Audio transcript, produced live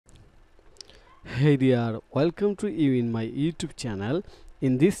Hey there, welcome to you in my YouTube channel.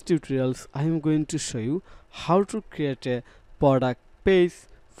 In this tutorials I am going to show you how to create a product page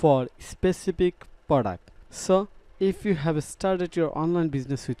for specific product. So if you have started your online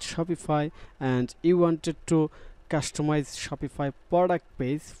business with Shopify and you wanted to customize Shopify product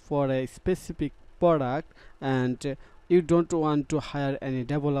page for a specific product, and you don't want to hire any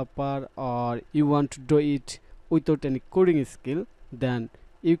developer, or you want to do it without any coding skill, then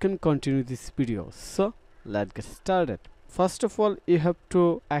you can continue this video. So let's get started. First of all, you have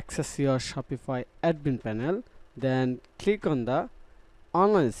to access your Shopify admin panel, then click on the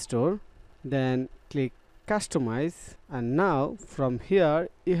online store, then click customize, and now from here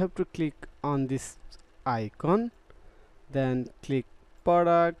you have to click on this icon, then click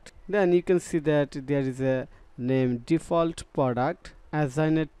product. Then you can see that there is a name default product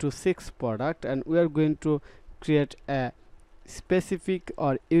assigned to 6 product, and we are going to create a specific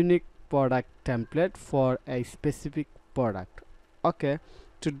or unique product template for a specific product. Okay,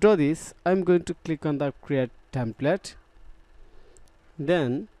 to do this I'm going to click on the create template.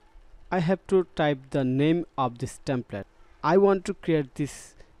 Then I have to type the name of this template. I want to create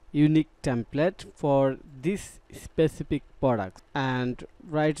this unique template for this specific product and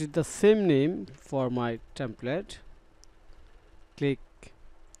write the same name for my template. Click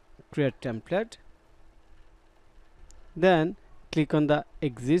create template, then click on the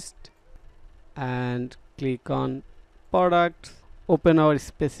exist and click on product. Open our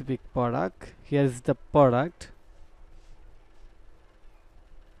specific product. Here is the product,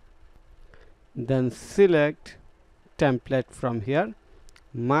 then select template from here,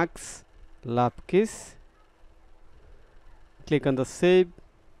 Max Lapkis. Click on the save.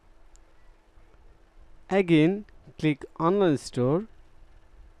 Again click online store,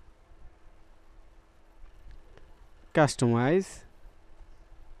 customize,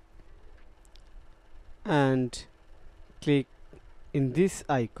 and click in this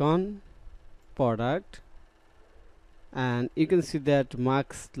icon product, and you can see that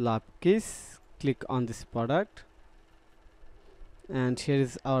Max Lapkis. Click on this product, and here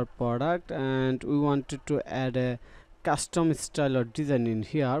is our product, and we wanted to add a custom style or design in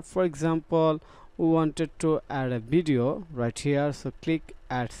here. For example, we wanted to add a video right here, so click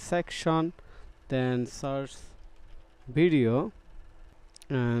add section, then search video,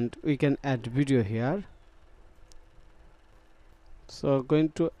 and we can add video here. So going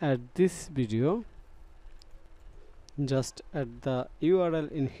to add this video, just add the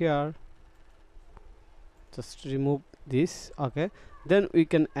URL in here, just remove this. Okay, then we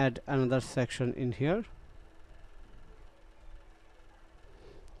can add another section in here.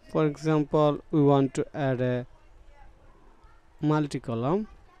 For example, we want to add a multi-column,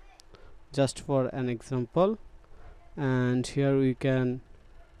 just for an example, and here we can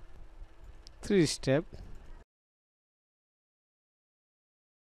 3-step.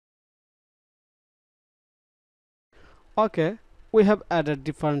 Okay, we have added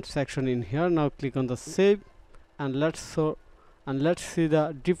different section in here. Now click on the save, and let's see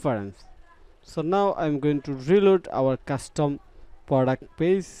the difference. So now I'm going to reload our custom product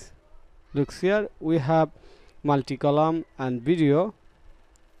page. Looks here, we have multi-column and video.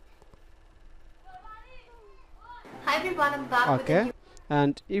 Hi everyone, I'm back with a Okay,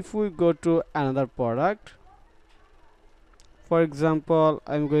 and if we go to another product, for example,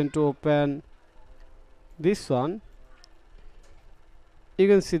 I'm going to open this one. You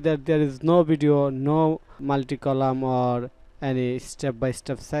can see that there is no video, no multi-column or any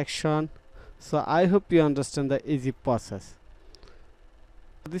step-by-step section. So I hope you understand the easy process.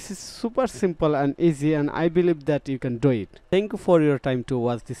 This is super simple and easy, and I believe that you can do it. Thank you for your time to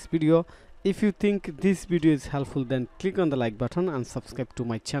watch this video. If you think this video is helpful, then click on the like button and subscribe to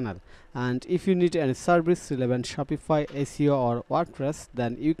my channel. And if you need any service relevant Shopify SEO or WordPress,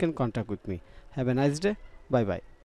 then you can contact with me. Have a nice day. Bye bye.